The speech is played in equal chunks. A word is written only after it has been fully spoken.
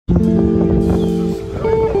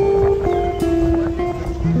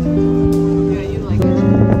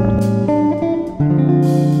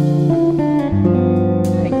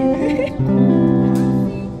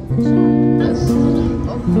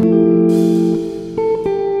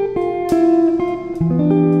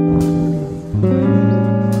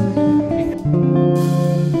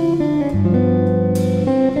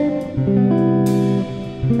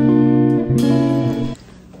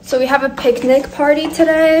have a picnic party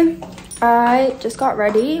today. I just got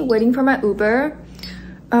ready, waiting for my Uber.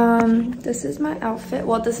 This is my outfit.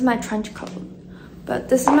 Well, this is my trench coat, but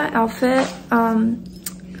this is my outfit.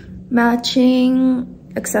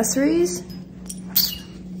 Matching accessories.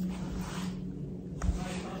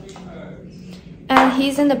 And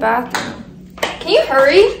he's in the bathroom. Can you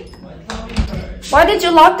hurry? Why did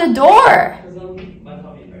you lock the door?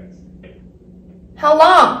 How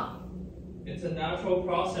long? It's a natural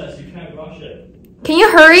process. You can't rush it. Can you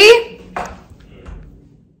hurry?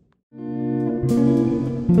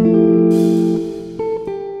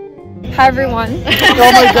 Hi everyone.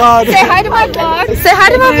 Oh my god. Say hi to my vlog. Say hi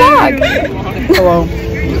to my vlog. Hello.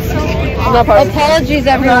 Apologies,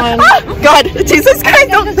 everyone. Oh god, Jesus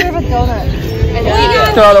Christ. I deserve a donut.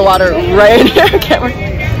 Throw the water right in here. Camera.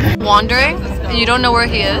 Wandering and you don't know where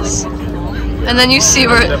he is, and then you see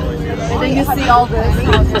where. And then you see all this.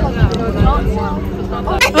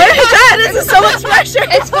 What is that? This is so much pressure.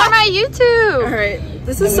 It's for my YouTube. Alright.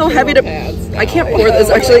 This is so heavy to. I can't pour this.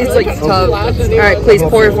 Actually, it's like tough. Alright, please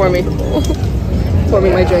pour it for me. Pour me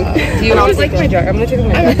my drink. Do you not like my drink? I'm gonna take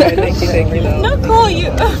my drink. Thank you. Nicole,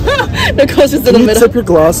 you. Nicole's just in the middle. Tip your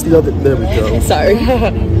glass the other. There we go. Sorry.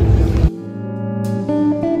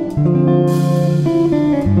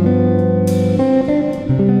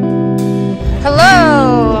 Hello.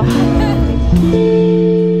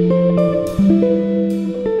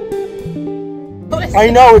 I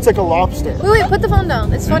know, it's like a lobster. Wait, put the phone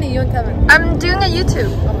down. It's funny, you and Kevin. I'm doing a YouTube.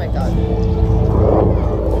 Oh my god.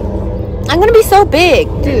 I'm gonna be so big,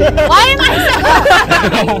 dude. Why am I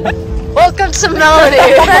so? Welcome to Melanie.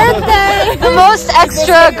 Birthday. The most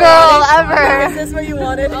extra girl ever. Is this what you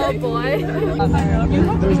wanted? Oh boy.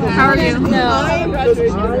 How are you?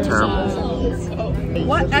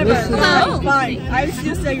 Whatever. Fine. I was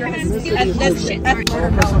just saying your hands. And that's shit. Yeah,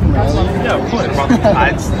 of course.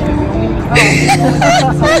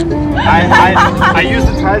 I use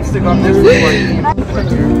the tide stick on this one.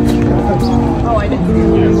 Oh, I didn't.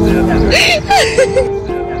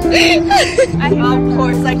 Of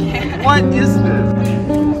course I can. What is this?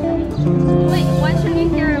 Wait, what should you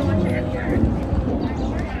hear and what should you hear?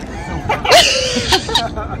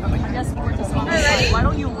 Why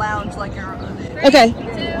don't you lounge like you're on it? Okay. 3, 2,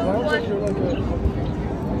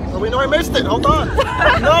 1. Oh, wait, no, I missed it. Hold on.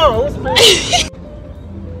 No, it was me.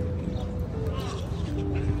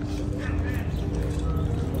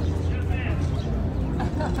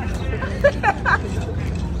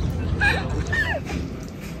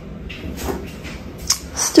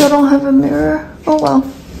 Still don't have a mirror. Oh well.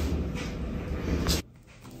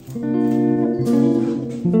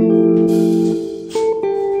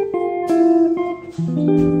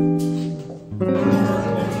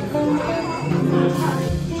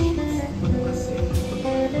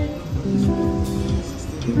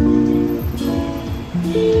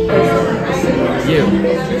 You.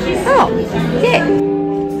 Oh, yeah.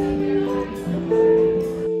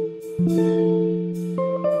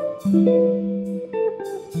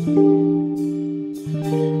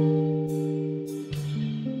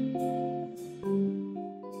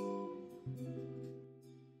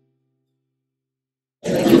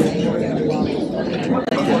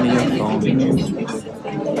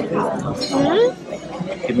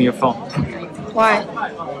 Give me your phone. Why?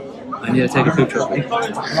 I need to take a picture of you.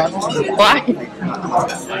 Why?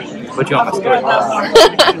 Put you on my story.